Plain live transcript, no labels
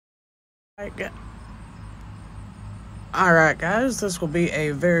Alright guys, this will be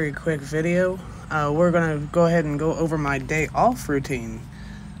a very quick video. We're going to go ahead and go over my day off routine.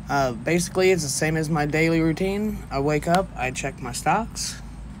 Basically, it's the same as my daily routine. I wake up, I check my stocks,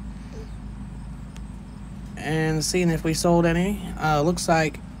 and seeing if we sold any. Looks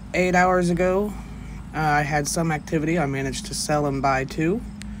like 8 hours ago, I had some activity. I managed to sell and buy 2.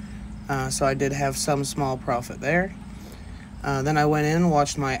 So I did have some small profit there. Then I went in,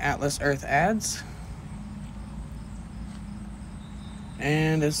 watched my Atlas Earth ads.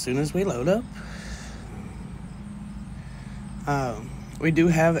 And as soon as we load up, we do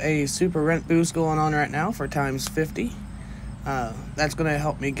have a super rent boost going on right now for times 50. That's going to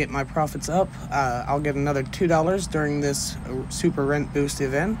help me get my profits up. I'll get another $2 during this super rent boost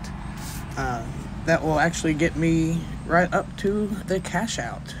event. That will actually get me right up to the cash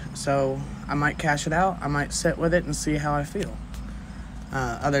out. So I might cash it out. I might sit with it and see how I feel.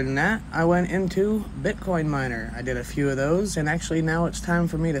 Other than that, I went into Bitcoin Miner. I did a few of those, and actually now it's time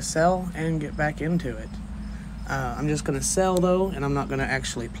for me to sell and get back into it. I'm just going to sell though, and I'm not going to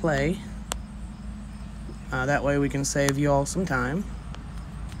actually play. That way we can save you all some time.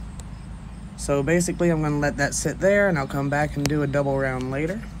 So basically I'm going to let that sit there, and I'll come back and do a double round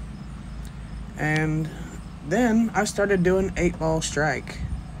later. And then I started doing 8-ball strike.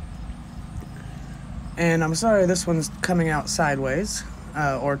 And I'm sorry this one's coming out sideways.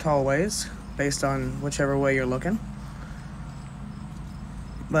 Or tall ways, based on whichever way you're looking.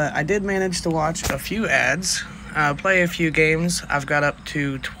 But I did manage to watch a few ads, play a few games. I've got up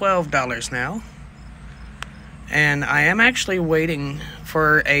to $12 now. And I am actually waiting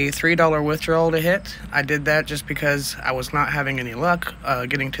for a $3 withdrawal to hit. I did that just because I was not having any luck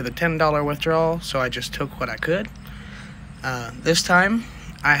getting to the $10 withdrawal, so I just took what I could. This time,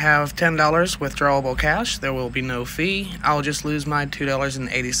 I have $10 withdrawable cash. There will be no fee. I'll just lose my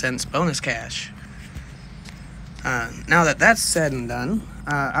 $2.80 bonus cash. Now that that's said and done,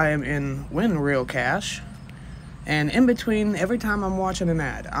 I am in Win Real Cash. And in between, every time I'm watching an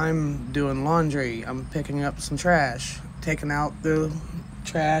ad, I'm doing laundry, I'm picking up some trash, taking out the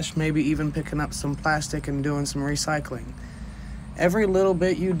trash, maybe even picking up some plastic and doing some recycling. Every little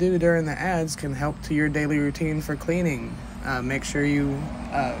bit you do during the ads can help to your daily routine for cleaning. Make sure you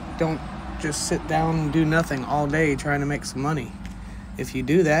don't just sit down and do nothing all day trying to make some money. If you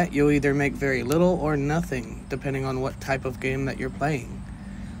do that, you'll either make very little or nothing, depending on what type of game that you're playing.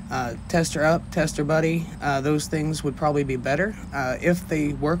 Tester Up, Tester Buddy, those things would probably be better if they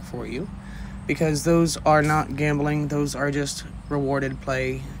work for you, because those are not gambling, those are just rewarded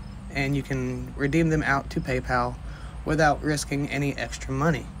play, and you can redeem them out to PayPal without risking any extra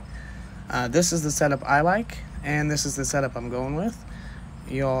money. This is the setup I like, and this is the setup I'm going with.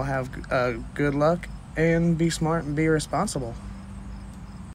 You all have good luck, and be smart and be responsible.